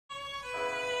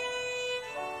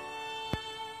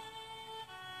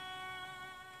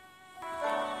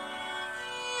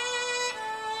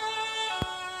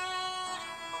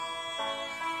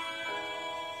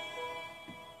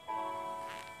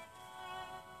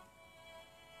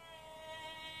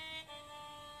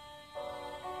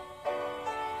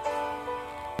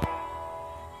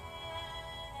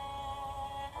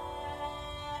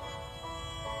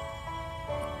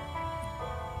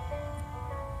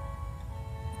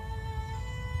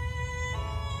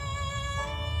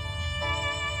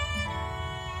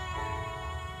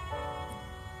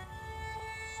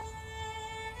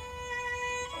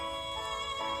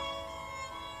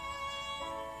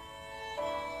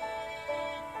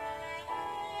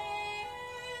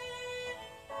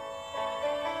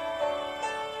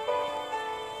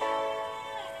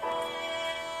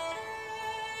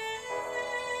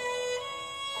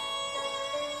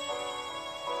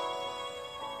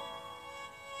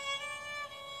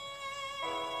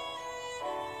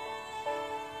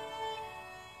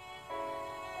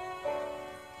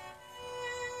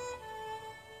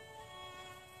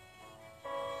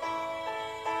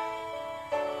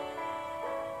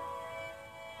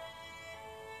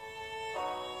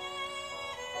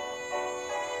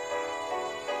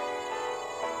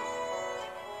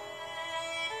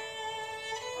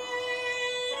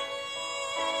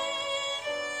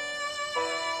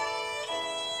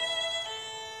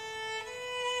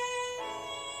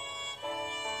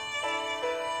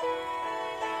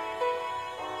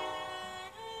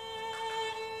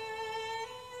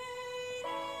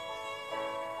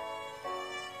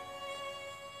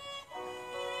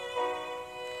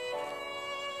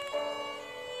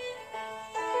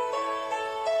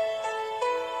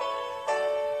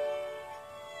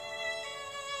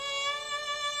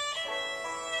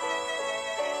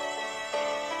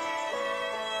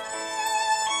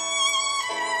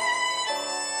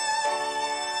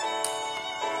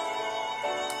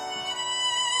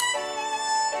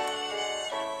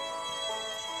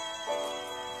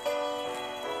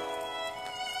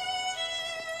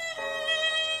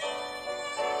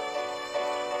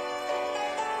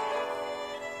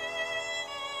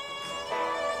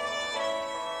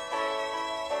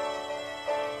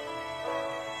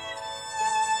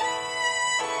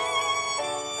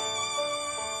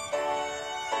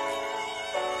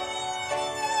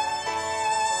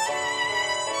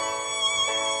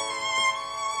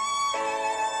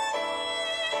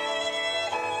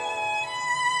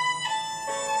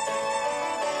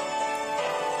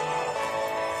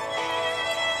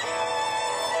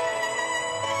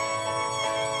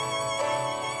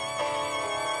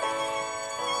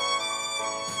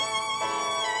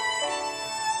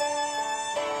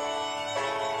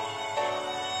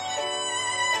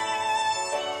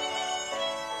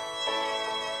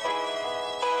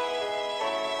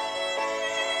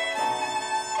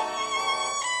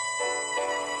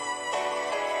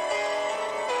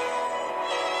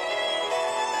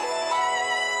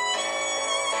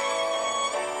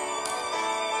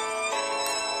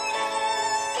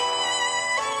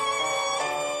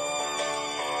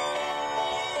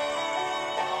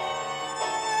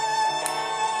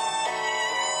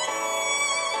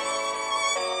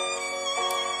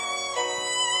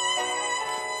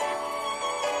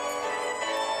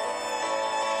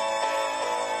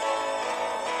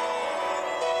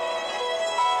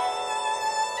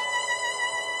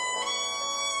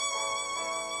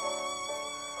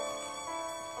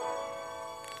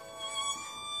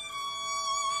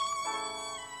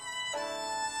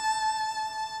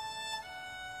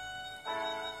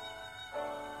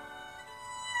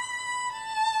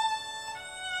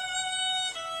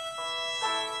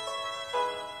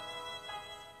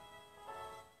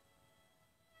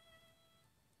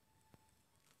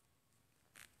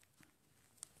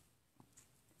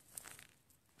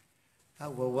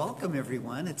Well, welcome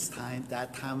everyone. It's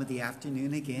that time of the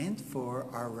afternoon again for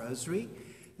our Rosary.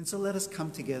 And so let us come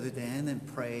together then and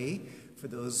pray for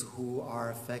those who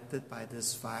are affected by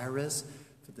this virus,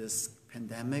 for this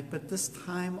pandemic, but this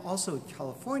time also in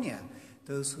California,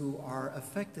 those who are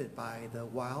affected by the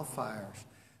wildfires.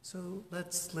 So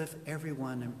let's lift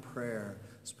everyone in prayer,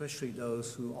 especially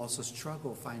those who also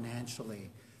struggle financially.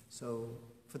 So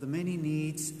for the many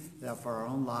needs of our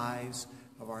own lives,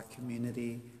 of our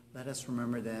community, let us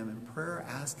remember them in prayer,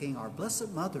 asking our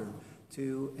Blessed Mother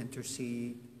to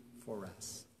intercede for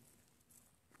us.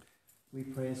 We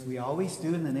pray as we always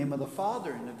do in the name of the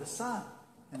Father, and of the Son,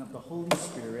 and of the Holy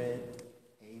Spirit.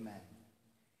 Amen.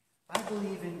 I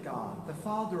believe in God, the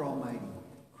Father Almighty,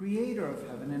 creator of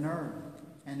heaven and earth,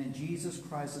 and in Jesus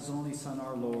Christ, his only Son,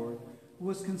 our Lord, who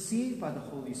was conceived by the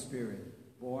Holy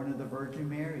Spirit, born of the Virgin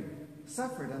Mary,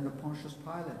 suffered under Pontius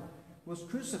Pilate, was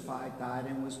crucified, died,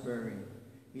 and was buried.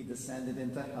 He descended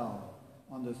into hell.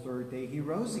 On the third day he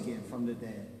rose again from the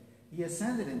dead. He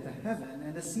ascended into heaven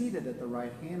and is seated at the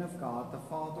right hand of God, the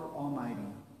Father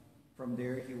Almighty. From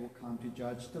there he will come to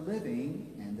judge the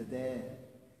living and the dead.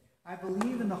 I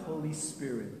believe in the Holy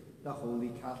Spirit, the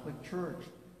Holy Catholic Church,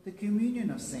 the communion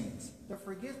of saints, the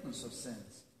forgiveness of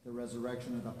sins, the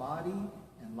resurrection of the body,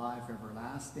 and life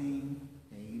everlasting.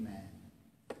 Amen.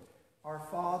 Our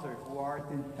Father, who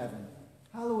art in heaven,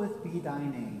 hallowed be thy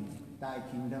name. Thy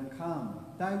kingdom come,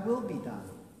 thy will be done,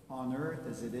 on earth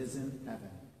as it is in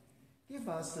heaven. Give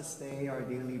us this day our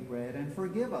daily bread, and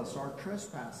forgive us our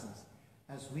trespasses,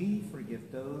 as we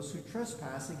forgive those who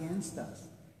trespass against us.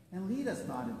 And lead us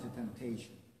not into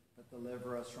temptation, but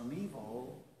deliver us from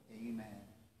evil. Amen.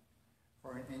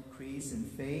 For an increase in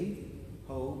faith,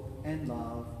 hope, and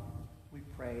love, we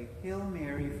pray, Hail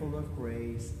Mary, full of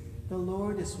grace, the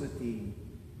Lord is with thee.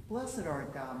 Blessed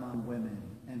art thou among women,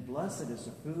 and blessed is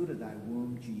the fruit of thy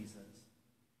womb, Jesus.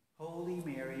 Holy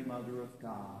Mary, Mother of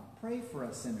God, pray for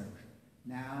us sinners,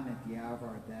 now and at the hour of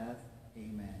our death.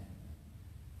 Amen.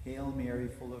 Hail Mary,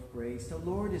 full of grace, the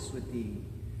Lord is with thee.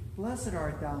 Blessed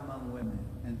art thou among women,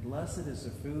 and blessed is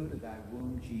the fruit of thy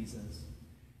womb, Jesus.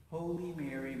 Holy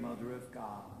Mary, Mother of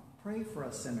God, pray for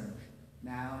us sinners,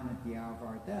 now and at the hour of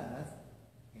our death.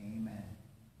 Amen.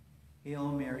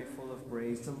 Hail Mary, full of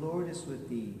grace, the Lord is with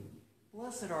thee.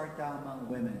 Blessed art thou among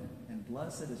women, and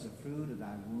blessed is the fruit of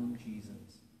thy womb,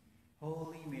 Jesus.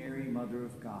 Holy Mary, Mother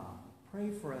of God,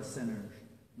 pray for us sinners,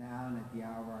 now and at the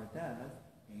hour of our death.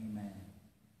 Amen.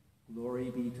 Glory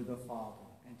be to the Father,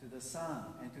 and to the Son,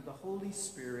 and to the Holy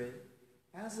Spirit,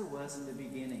 as it was in the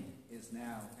beginning, is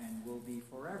now, and will be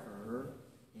forever.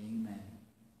 Amen.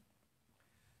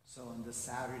 So on this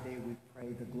Saturday, we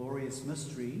pray the glorious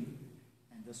mystery.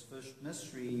 This first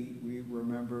mystery, we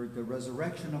remember the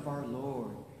resurrection of our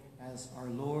Lord. As our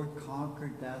Lord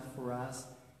conquered death for us,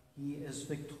 he is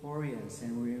victorious,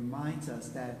 and reminds us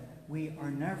that we are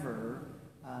never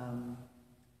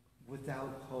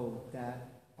without hope,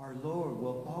 that our Lord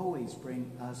will always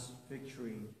bring us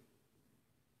victory.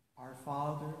 Our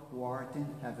Father, who art in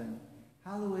heaven,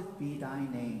 hallowed be thy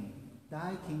name.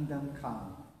 Thy kingdom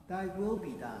come, thy will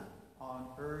be done, on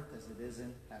earth as it is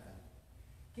in heaven.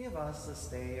 Give us this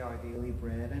day our daily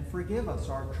bread, and forgive us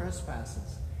our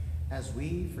trespasses, as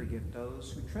we forgive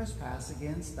those who trespass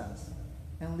against us.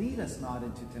 And lead us not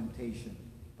into temptation,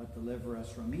 but deliver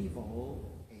us from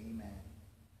evil. Amen.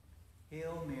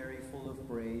 Hail Mary, full of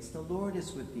grace, the Lord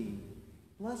is with thee.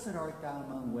 Blessed art thou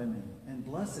among women, and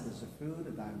blessed is the fruit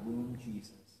of thy womb,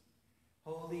 Jesus.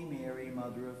 Holy Mary,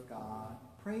 Mother of God,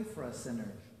 pray for us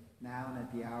sinners, now and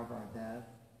at the hour of our death.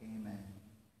 Amen.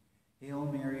 Hail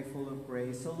Mary, full of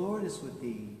grace, the Lord is with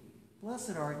thee.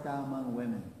 Blessed art thou among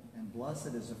women, and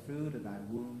blessed is the fruit of thy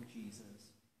womb,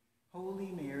 Jesus.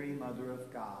 Holy Mary, Mother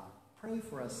of God, pray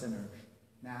for us sinners,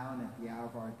 now and at the hour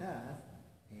of our death.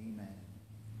 Amen.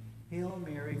 Hail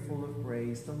Mary, full of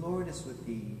grace, the Lord is with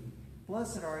thee.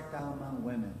 Blessed art thou among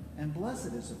women, and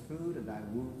blessed is the fruit of thy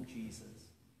womb,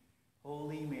 Jesus.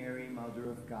 Holy Mary,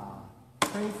 Mother of God,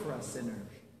 pray for us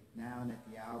sinners, now and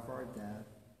at the hour of our death.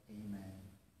 Amen.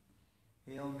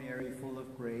 Hail Mary, full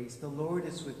of grace, the Lord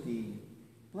is with thee.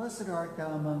 Blessed art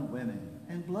thou among women,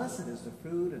 and blessed is the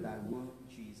fruit of thy womb,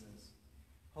 Jesus.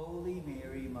 Holy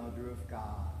Mary, Mother of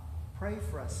God, pray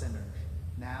for us sinners,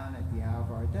 now and at the hour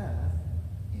of our death.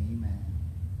 Amen.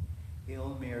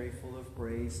 Hail Mary, full of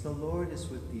grace, the Lord is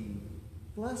with thee.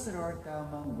 Blessed art thou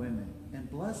among women,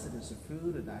 and blessed is the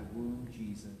fruit of thy womb,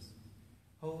 Jesus.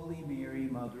 Holy Mary,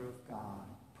 Mother of God,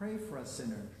 pray for us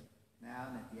sinners, now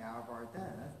and at the hour of our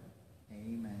death.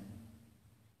 Amen.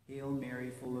 Hail Mary,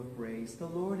 full of grace, the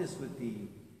Lord is with thee.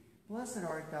 Blessed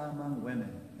art thou among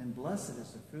women, and blessed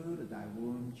is the fruit of thy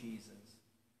womb, Jesus.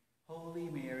 Holy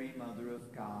Mary, Mother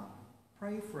of God,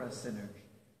 pray for us sinners,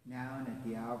 now and at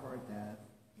the hour of our death.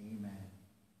 Amen.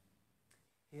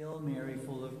 Hail Mary,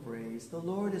 full of grace, the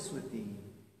Lord is with thee.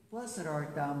 Blessed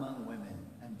art thou among women,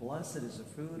 and blessed is the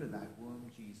fruit of thy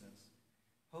womb, Jesus.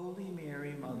 Holy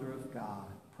Mary, Mother of God,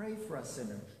 pray for us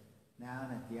sinners, now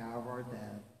and at the hour of our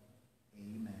death.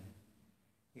 Amen.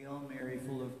 Hail Mary,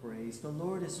 full of grace, the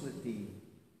Lord is with thee.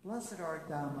 Blessed art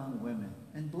thou among women,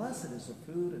 and blessed is the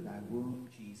fruit of thy womb,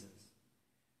 Jesus.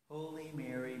 Holy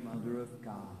Mary, Mother of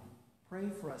God, pray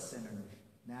for us sinners,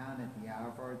 now and at the hour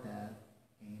of our death.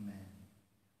 Amen.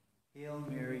 Hail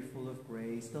Mary, full of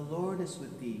grace, the Lord is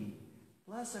with thee.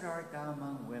 Blessed art thou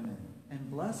among women, and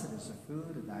blessed is the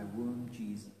fruit of thy womb,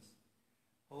 Jesus.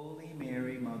 Holy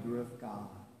Mary, Mother of God,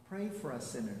 pray for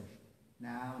us sinners,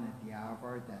 now and at the hour of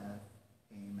our death.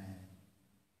 Amen.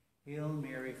 Hail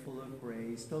Mary, full of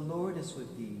grace, the Lord is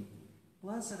with thee.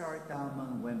 Blessed art thou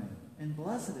among women, and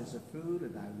blessed is the fruit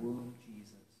of thy womb,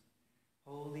 Jesus.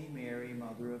 Holy Mary,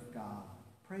 Mother of God,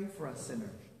 pray for us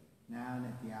sinners, now and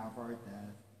at the hour of our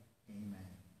death. Amen.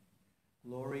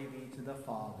 Glory be to the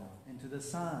Father, and to the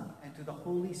Son, and to the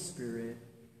Holy Spirit,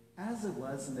 as it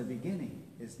was in the beginning,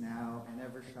 is now, and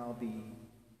ever shall be,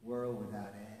 world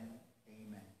without end.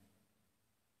 Amen.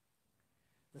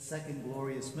 The second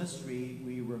glorious mystery,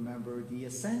 we remember the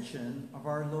ascension of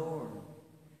our Lord.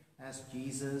 As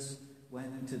Jesus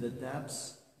went into the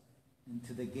depths,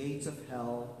 into the gates of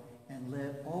hell, and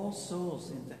led all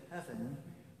souls into heaven,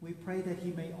 we pray that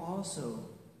he may also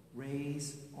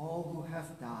raise all who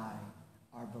have died,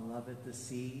 our beloved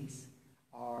deceased,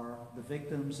 the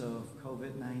victims of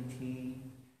COVID-19,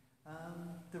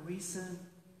 the recent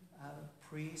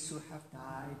priests who have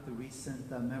died, the recent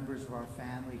members of our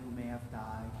family who may have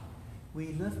died.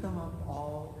 We lift them up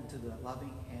all into the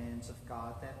loving hands of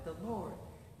God, that the Lord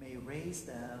may raise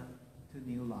them to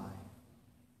new life.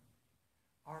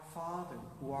 Our Father,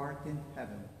 who art in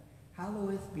heaven,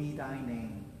 hallowed be thy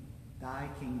name. Thy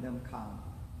kingdom come,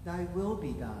 thy will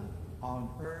be done, on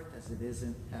earth as it is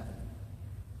in heaven.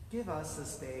 Give us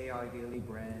this day our daily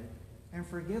bread, and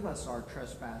forgive us our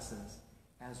trespasses,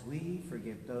 as we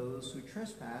forgive those who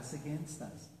trespass against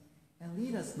us. And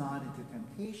lead us not into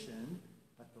temptation,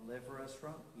 but deliver us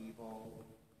from evil.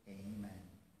 Amen.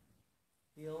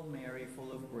 Hail Mary,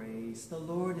 full of grace, the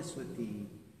Lord is with thee.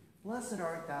 Blessed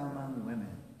art thou among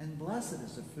women, and blessed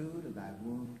is the fruit of thy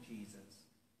womb, Jesus.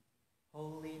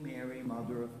 Holy Mary,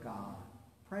 Mother of God,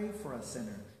 pray for us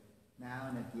sinners, now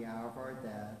and at the hour of our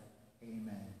death.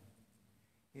 Amen.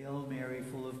 Hail Mary,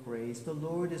 full of grace, the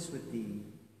Lord is with thee.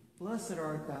 Blessed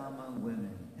art thou among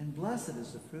women, and blessed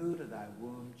is the fruit of thy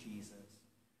womb, Jesus.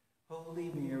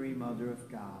 Holy Mary, Mother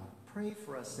of God, pray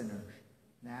for us sinners,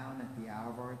 now and at the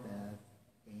hour of our death.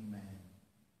 Amen.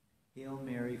 Hail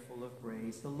Mary, full of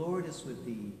grace, the Lord is with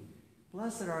thee.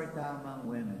 Blessed art thou among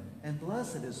women, and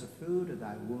blessed is the fruit of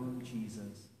thy womb,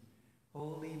 Jesus.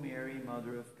 Holy Mary,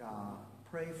 Mother of God,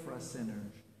 pray for us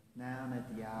sinners, now and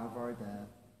at the hour of our death.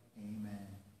 Amen.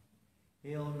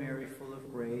 Hail Mary, full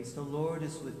of grace, the Lord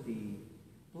is with thee.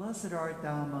 Blessed art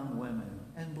thou among women,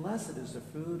 and blessed is the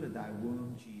fruit of thy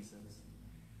womb, Jesus.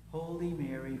 Holy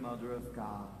Mary, Mother of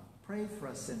God, pray for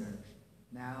us sinners,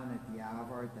 now and at the hour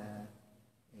of our death.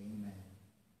 Amen.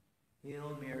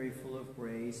 Hail Mary, full of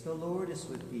grace, the Lord is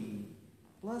with thee.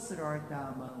 Blessed art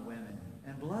thou among women,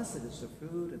 and blessed is the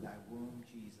fruit of thy womb,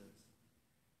 Jesus.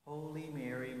 Holy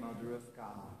Mary, Mother of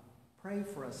God, pray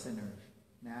for us sinners,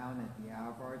 now and at the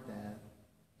hour of our death.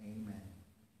 Amen.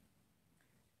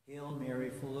 Hail Mary,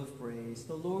 full of grace,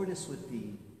 the Lord is with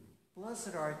thee.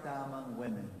 Blessed art thou among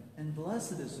women, and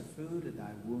blessed is the fruit of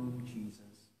thy womb,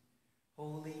 Jesus.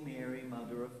 Holy Mary,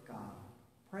 Mother of God,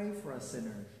 pray for us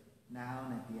sinners, now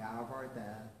and at the hour of our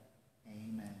death.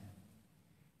 Amen.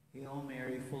 Hail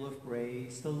Mary, full of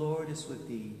grace, the Lord is with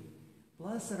thee.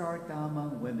 Blessed art thou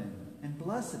among women, and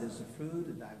blessed is the fruit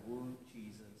of thy womb,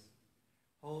 Jesus.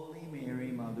 Holy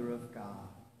Mary, Mother of God,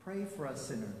 pray for us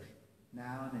sinners,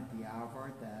 now and at the hour of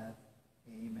our death.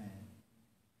 Amen.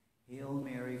 Hail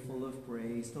Mary, full of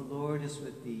grace, the Lord is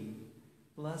with thee.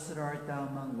 Blessed art thou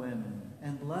among women,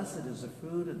 and blessed is the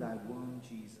fruit of thy womb,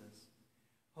 Jesus.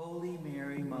 Holy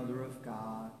Mary, Mother of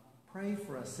God, pray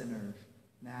for us sinners,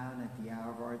 now and at the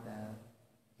hour of our death.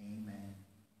 Amen.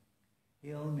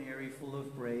 Hail Mary, full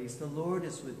of grace, the Lord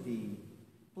is with thee.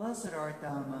 Blessed art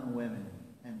thou among women,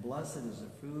 and blessed is the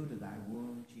fruit of thy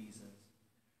womb, Jesus.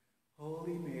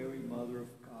 Holy Mary, Mother of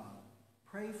God,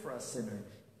 pray for us sinners,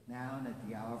 now and at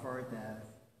the hour of our death.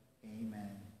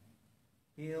 Amen.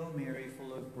 Hail Mary,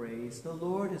 full of grace, the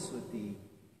Lord is with thee.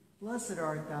 Blessed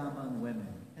art thou among women,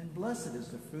 and blessed is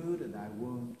the fruit of thy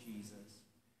womb, Jesus.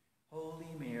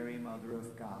 Holy Mary, Mother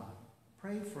of God,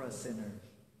 pray for us sinners,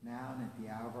 now and at the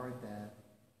hour of our death.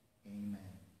 Amen.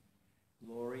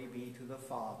 Glory be to the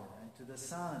Father, and to the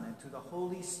Son, and to the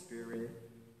Holy Spirit,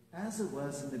 as it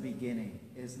was in the beginning,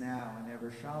 is now, and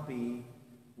ever shall be,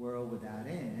 world without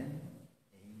end.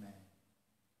 Amen.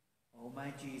 O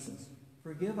my Jesus,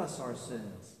 forgive us our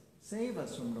sins, save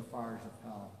us from the fires of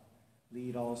hell,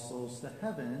 lead all souls to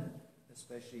heaven,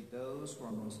 especially those who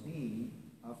are most in need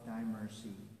of thy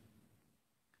mercy.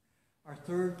 Our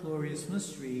third glorious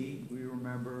mystery, we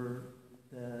remember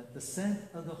the descent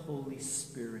of the Holy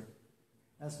Spirit.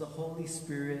 As the Holy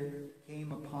Spirit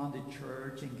came upon the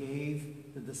church and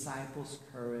gave the disciples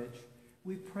courage,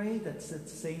 we pray that the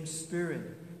same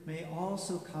Spirit may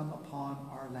also come upon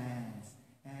our lands.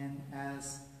 And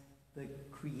as the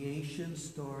creation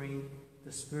story,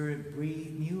 the Spirit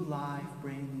breathed new life,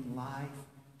 bringing life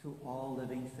to all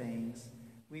living things.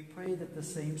 We pray that the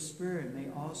same Spirit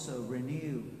may also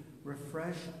renew,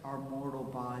 refresh our mortal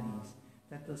bodies,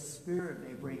 that the Spirit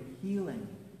may bring healing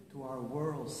to our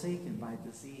world shaken by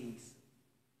disease.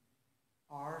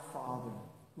 Our Father,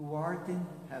 who art in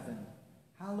heaven,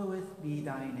 hallowed be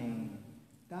thy name.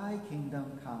 Thy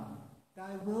kingdom come,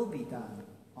 thy will be done,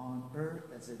 on earth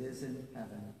as it is in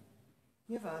heaven.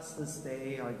 Give us this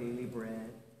day our daily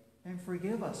bread, and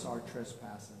forgive us our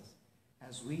trespasses,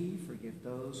 as we forgive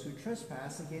those who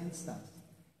trespass against us.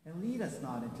 And lead us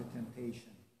not into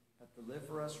temptation, but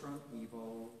deliver us from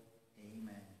evil.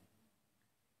 Amen.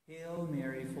 Hail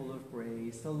Mary, full of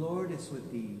grace, the Lord is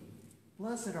with thee.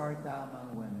 Blessed art thou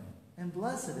among women, and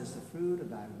blessed is the fruit of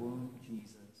thy womb,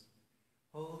 Jesus.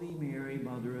 Holy Mary,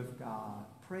 Mother of God,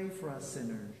 pray for us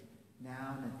sinners,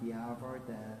 now and at the hour of our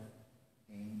death.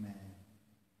 Amen.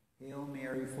 Hail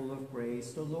Mary, full of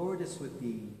grace, the Lord is with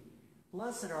thee.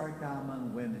 Blessed art thou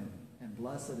among women, and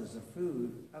blessed is the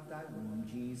fruit of thy womb,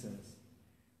 Jesus.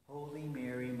 Holy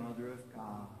Mary, Mother of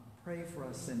God, pray for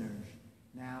us sinners,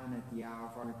 now and at the hour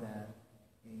of our death.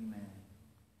 Amen.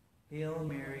 Hail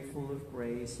Mary, full of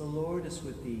grace, the Lord is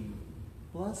with thee.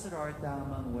 Blessed art thou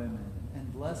among women,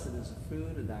 and blessed is the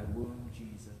fruit of thy womb,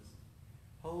 Jesus.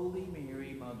 Holy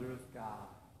Mary, Mother of God,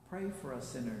 pray for us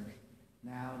sinners,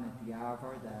 now and at the hour of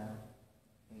our death.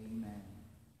 Amen.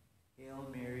 Hail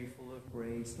Mary, full of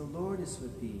grace, the Lord is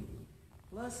with thee.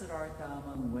 Blessed art thou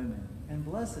among women, and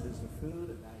blessed is the fruit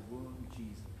of thy womb,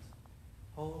 Jesus.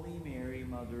 Holy Mary,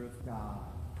 Mother of God,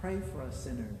 pray for us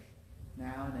sinners,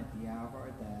 now and at the hour of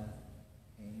our death.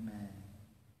 Amen.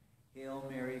 Hail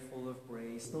Mary, full of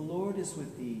grace, the Lord is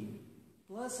with thee.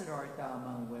 Blessed art thou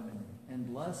among women, and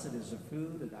blessed is the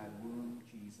fruit of thy womb,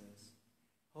 Jesus.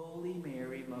 Holy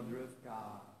Mary, Mother of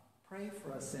God, pray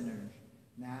for us sinners,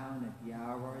 now and at the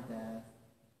hour of our death.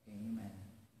 Amen.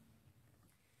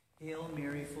 Hail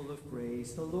Mary, full of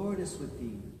grace, the Lord is with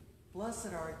thee.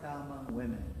 Blessed art thou among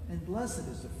women, and blessed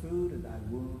is the fruit of thy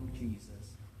womb,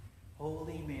 Jesus.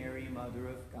 Holy Mary, Mother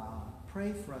of God,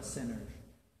 pray for us sinners,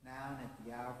 now and at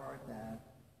the hour of our death.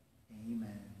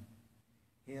 Amen.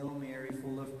 Hail Mary,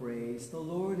 full of grace, the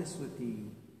Lord is with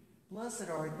thee. Blessed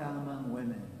art thou among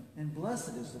women, and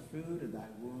blessed is the fruit of thy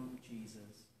womb,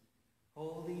 Jesus.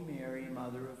 Holy Mary,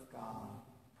 Mother of God,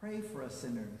 pray for us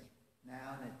sinners,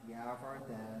 now and at the hour of our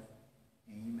death.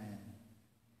 Amen.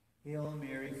 Hail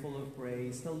Mary, full of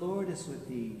grace, the Lord is with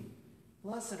thee.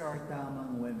 Blessed art thou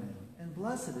among women, and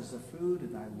blessed is the fruit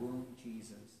of thy womb,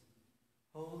 Jesus.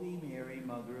 Holy Mary,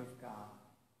 Mother of God,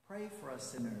 pray for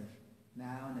us sinners,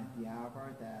 now and at the hour of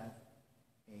our death.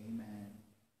 Amen.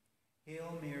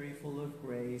 Hail Mary, full of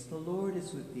grace, the Lord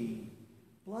is with thee.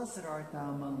 Blessed art thou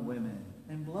among women,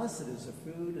 and blessed is the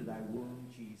fruit of thy womb,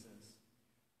 Jesus.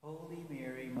 Holy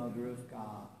Mary, Mother of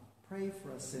God, pray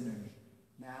for us sinners,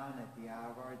 now and at the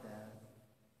hour of our death.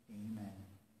 Amen.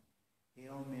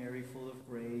 Hail Mary, full of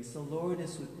grace, the Lord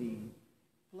is with thee.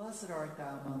 Blessed art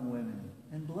thou among women,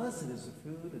 and blessed is the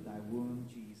fruit of thy womb,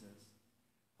 Jesus.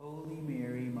 Holy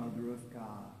Mary, Mother of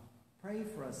God, pray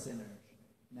for us sinners,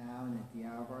 now and at the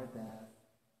hour of our death.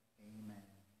 Amen.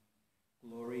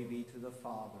 Glory be to the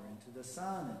Father, and to the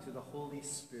Son, and to the Holy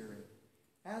Spirit,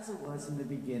 as it was in the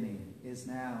beginning, is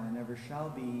now, and ever shall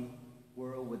be,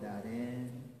 world without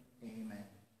end. Amen.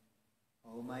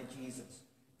 O my Jesus,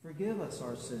 forgive us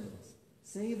our sins,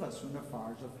 save us from the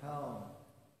fires of hell,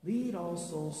 lead all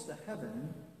souls to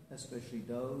heaven, especially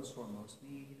those who are most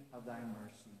in need of thy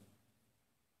mercy.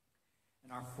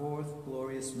 In our fourth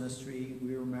glorious mystery,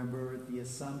 we remember the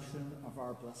Assumption of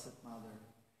our Blessed Mother,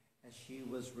 as she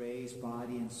was raised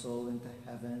body and soul into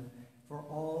heaven for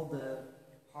all the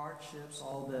hardships,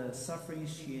 all the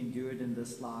sufferings she endured in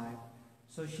this life.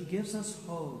 So she gives us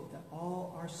hope that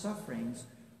all our sufferings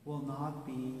will not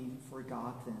be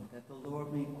forgotten, that the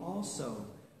Lord may also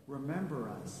remember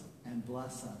us and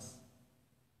bless us.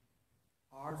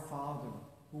 Our Father,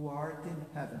 who art in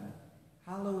heaven,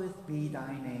 hallowed be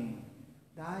thy name.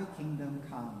 Thy kingdom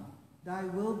come, thy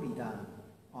will be done,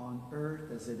 on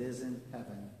earth as it is in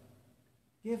heaven.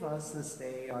 Give us this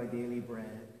day our daily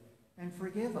bread, and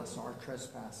forgive us our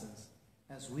trespasses,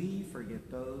 as we forgive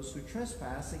those who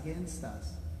trespass against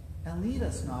us. And lead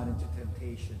us not into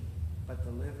temptation, but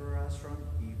deliver us from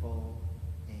evil.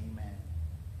 Amen.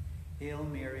 Hail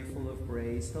Mary, full of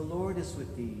grace, the Lord is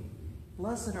with thee.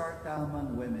 Blessed art thou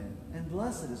among women, and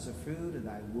blessed is the fruit of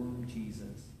thy womb,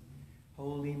 Jesus.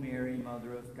 Holy Mary,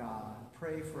 Mother of God,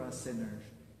 pray for us sinners,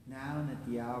 now and at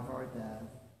the hour of our death.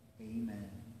 Amen.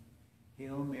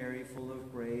 Hail Mary, full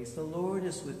of grace, the Lord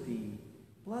is with thee.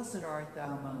 Blessed art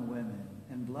thou among women,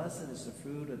 and blessed is the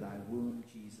fruit of thy womb,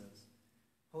 Jesus.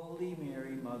 Holy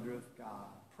Mary, Mother of God,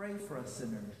 pray for us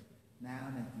sinners, now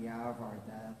and at the hour of our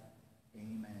death.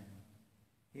 Amen.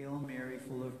 Hail Mary,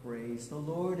 full of grace, the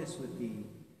Lord is with thee.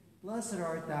 Blessed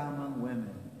art thou among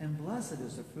women, and blessed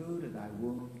is the fruit of thy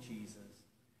womb, Jesus.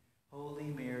 Holy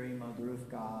Mary, Mother of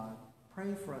God,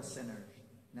 pray for us sinners,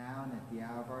 now and at the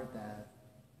hour of our death.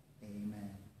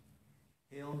 Amen.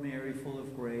 Hail Mary, full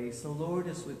of grace, the Lord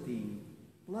is with thee.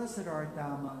 Blessed art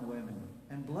thou among women,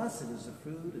 and blessed is the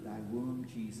fruit of thy womb,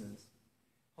 Jesus.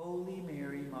 Holy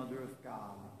Mary, Mother of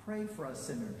God, pray for us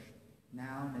sinners,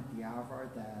 now and at the hour of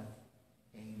our death.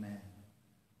 Amen.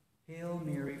 Hail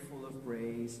Mary, full of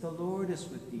grace, the Lord is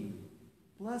with thee.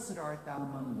 Blessed art thou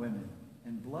among women,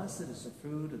 and blessed is the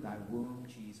fruit of thy womb,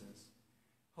 Jesus.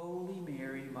 Holy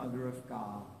Mary, Mother of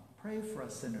God, pray for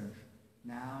us sinners,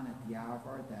 now and at the hour of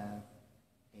our death.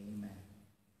 Amen.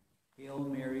 Hail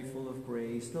Mary, full of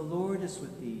grace, the Lord is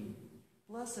with thee.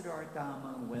 Blessed art thou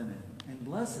among women, and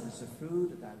blessed is the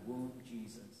fruit of thy womb,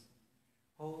 Jesus.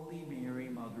 Holy Mary,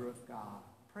 Mother of God,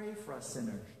 pray for us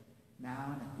sinners,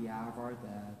 now and at the hour of our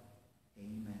death.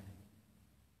 Amen.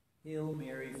 Hail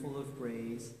Mary, full of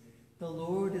grace, the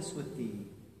Lord is with thee.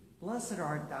 Blessed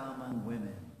art thou among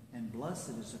women, and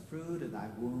blessed is the fruit of thy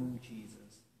womb, Jesus.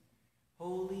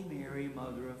 Holy Mary,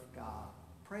 Mother of God,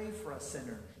 pray for us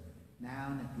sinners, now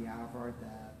and at the hour of our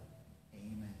death.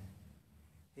 Amen.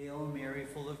 Hail Mary,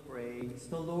 full of grace,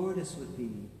 the Lord is with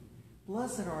thee.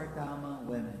 Blessed art thou among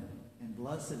women, and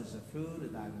blessed is the fruit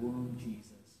of thy womb,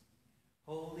 Jesus.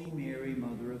 Holy Mary,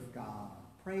 Mother of God,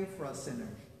 pray for us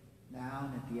sinners, now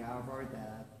and at the hour of our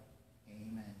death.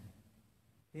 Amen.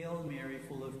 Hail Mary,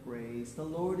 full of grace, the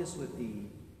Lord is with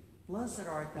thee. Blessed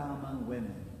art thou among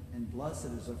women, and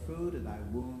blessed is the fruit of thy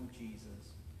womb,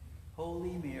 Jesus.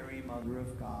 Holy Mary, Mother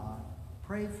of God,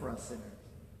 pray for us sinners,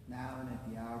 now and at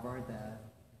the hour of our death.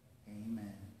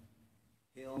 Amen.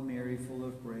 Hail Mary, full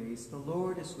of grace, the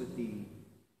Lord is with thee.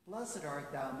 Blessed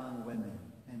art thou among women,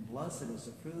 and blessed is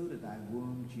the fruit of thy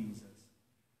womb, Jesus.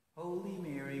 Holy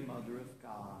Mary, Mother of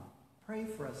God, pray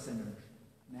for us sinners,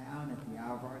 now and at the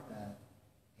hour of our death.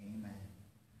 Amen.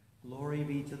 Glory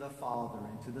be to the Father,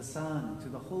 and to the Son, and to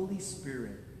the Holy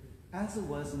Spirit, as it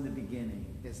was in the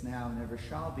beginning, is now, and ever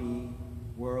shall be,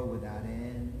 world without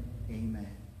end.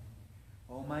 Amen.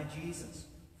 O my Jesus,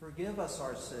 forgive us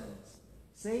our sins.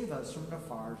 Save us from the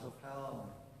fires of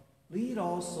hell. Lead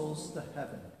all souls to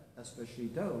heaven, especially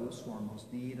those who are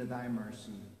most in need of thy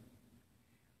mercy.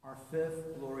 Our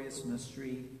fifth glorious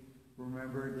mystery,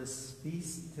 remember this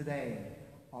feast today,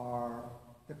 are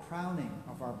the crowning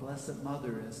of our Blessed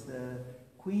Mother as the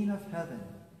Queen of Heaven,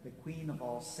 the Queen of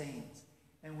all saints.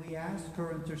 And we ask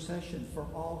her intercession for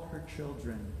all her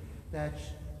children, that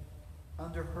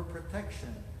under her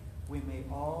protection we may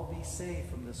all be saved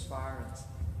from this virus,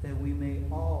 that we may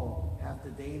all have the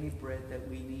daily bread that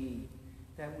we need,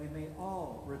 that we may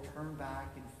all return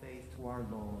back in faith to our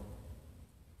Lord.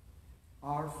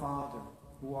 Our Father,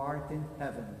 who art in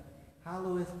heaven,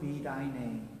 hallowed be thy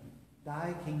name.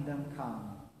 Thy kingdom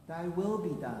come, thy will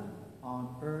be done,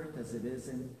 on earth as it is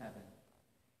in heaven.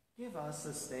 Give us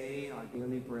this day our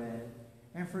daily bread,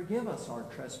 and forgive us our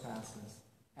trespasses,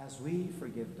 as we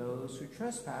forgive those who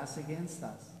trespass against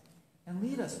us. And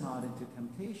lead us not into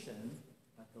temptation,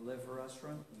 but deliver us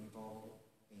from evil.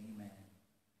 Amen.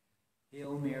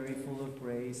 Hail Mary, full of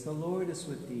grace, the Lord is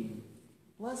with thee.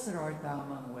 Blessed art thou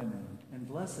among women, and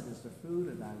blessed is the fruit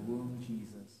of thy womb,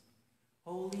 Jesus.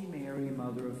 Holy Mary,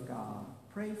 Mother of God,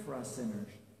 pray for us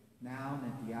sinners, now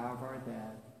and at the hour of our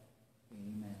death.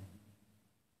 Amen.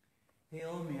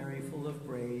 Hail Mary, full of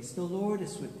grace, the Lord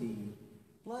is with thee.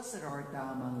 Blessed art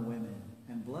thou among women,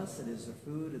 and blessed is the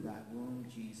fruit of thy womb,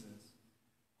 Jesus.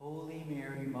 Holy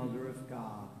Mary, Mother of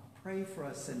God, pray for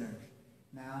us sinners,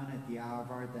 now and at the hour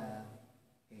of our death.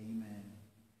 Amen.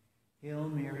 Hail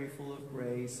Mary, full of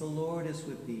grace, the Lord is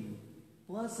with thee.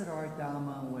 Blessed art thou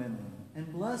among women,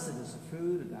 and blessed is the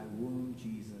fruit of thy womb,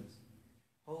 Jesus.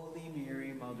 Holy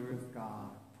Mary, Mother of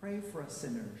God, pray for us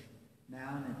sinners,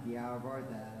 now and at the hour of our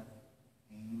death.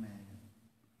 Amen.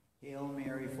 Hail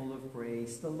Mary, full of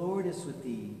grace, the Lord is with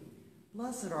thee.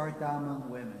 Blessed art thou among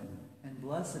women, and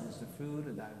blessed is the fruit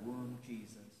of thy womb,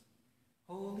 Jesus.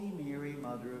 Holy Mary,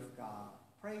 Mother of God,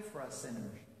 pray for us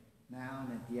sinners, now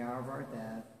and at the hour of our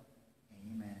death.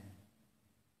 Amen.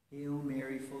 Hail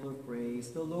Mary, full of grace,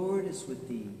 the Lord is with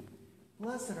thee.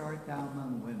 Blessed art thou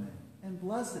among women, and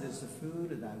blessed is the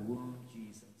fruit of thy womb,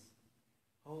 Jesus.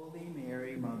 Holy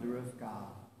Mary, Mother of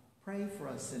God, pray for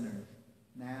us sinners,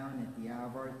 now and at the hour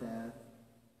of our death.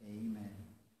 Amen.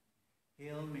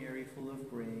 Hail Mary, full of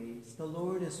grace, the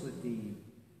Lord is with thee.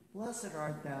 Blessed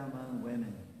art thou among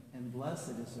women, and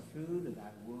blessed is the fruit of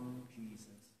thy womb, Jesus.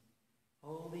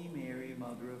 Holy Mary,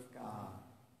 Mother of God,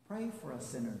 pray for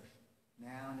us sinners,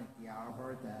 now and at the hour of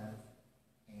our death.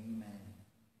 Amen.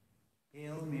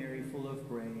 Hail Mary, full of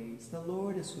grace, the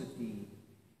Lord is with thee.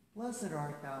 Blessed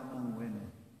art thou among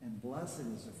women, and blessed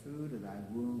is the fruit of thy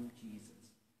womb, Jesus.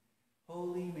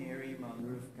 Holy Mary,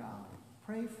 Mother of God,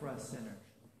 pray for us sinners,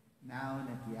 now and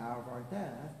at the hour of our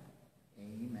death.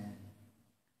 Amen.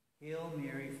 Hail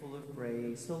Mary, full of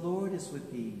grace, the Lord is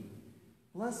with thee.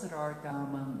 Blessed art thou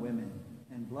among women,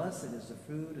 and blessed is the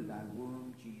fruit of thy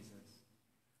womb, Jesus.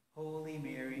 Holy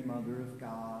Mary, Mother of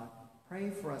God, pray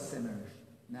for us sinners,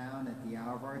 now and at the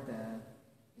hour of our death.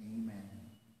 Amen.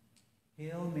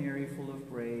 Hail Mary, full of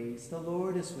grace, the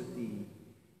Lord is with thee.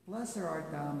 Blessed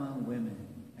art thou among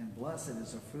women, and blessed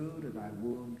is the fruit of thy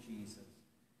womb, Jesus.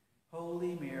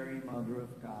 Holy Mary, Mother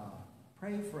of God,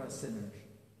 pray for us sinners,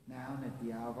 now and at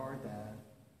the hour of our death.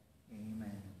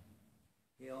 Amen.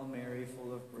 Hail Mary,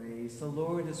 full of grace, the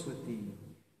Lord is with thee.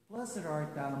 Blessed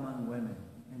art thou among women,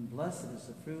 and blessed is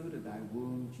the fruit of thy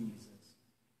womb, Jesus.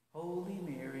 Holy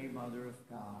Mary, Mother of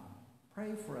God,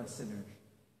 pray for us sinners,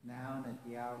 now and at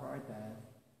the hour of our death.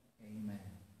 Amen.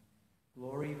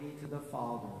 Glory be to the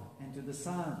Father, and to the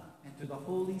Son, and to the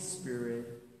Holy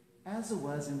Spirit, as it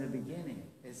was in the beginning,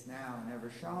 is now, and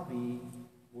ever shall be,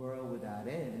 world without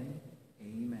end.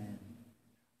 Amen.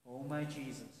 O my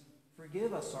Jesus,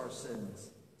 forgive us our sins,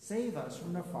 save us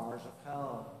from the fires of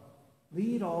hell.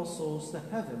 Lead all souls to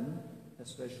heaven,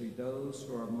 especially those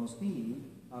who are most need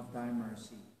of thy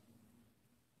mercy.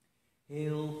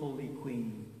 Hail, Holy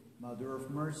Queen, Mother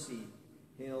of Mercy.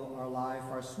 Hail our life,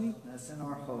 our sweetness, and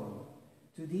our hope.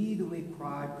 To thee do we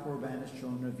cry, poor banished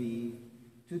children of Eve.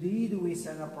 To thee do we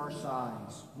send up our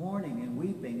sighs, mourning and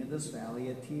weeping in this valley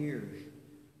of tears.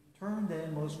 Turn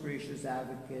then, most gracious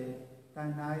Advocate,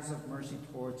 thine eyes of mercy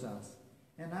towards us,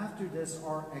 and after this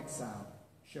our exile,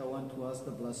 show unto us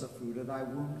the blessed fruit of thy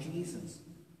womb, Jesus.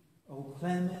 O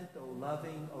clement, O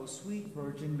loving, O sweet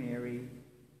Virgin Mary,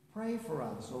 pray for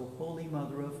us, O Holy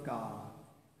Mother of God,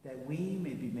 that we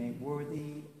may be made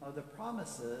worthy of the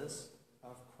promises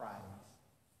of Christ.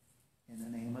 In the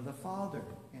name of the Father,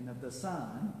 and of the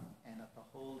Son, and of the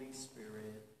Holy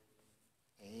Spirit.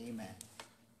 Amen.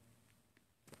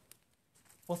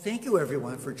 Well, thank you,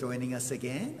 everyone, for joining us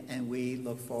again, and we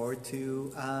look forward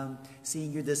to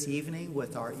seeing you this evening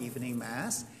with our evening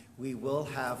Mass. We will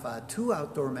have 2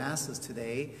 outdoor Masses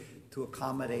today to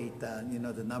accommodate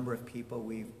the number of people.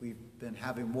 We've been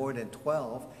having more than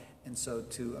 12, and so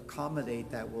to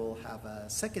accommodate that, we'll have a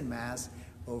second Mass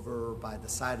over by the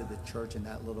side of the church in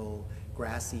that little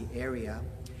grassy area.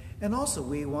 And also,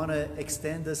 we want to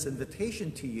extend this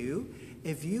invitation to you.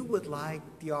 If you would like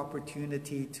the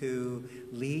opportunity to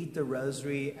lead the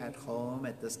Rosary at home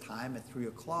at this time at 3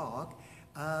 o'clock,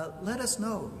 let us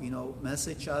know.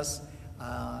 Message us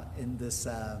in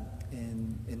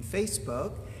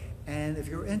Facebook, and if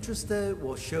you're interested,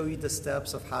 we'll show you the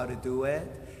steps of how to do it.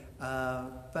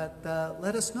 But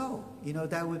let us know.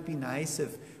 That would be nice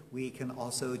if we can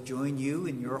also join you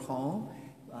in your home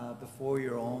before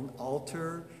your own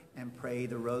altar and pray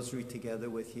the Rosary together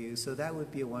with you. So that would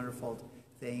be a wonderful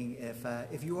thing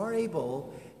if you are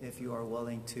able, if you are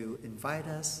willing to invite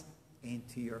us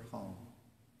into your home.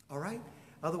 All right?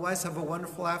 Otherwise, have a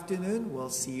wonderful afternoon. We'll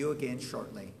see you again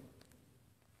shortly.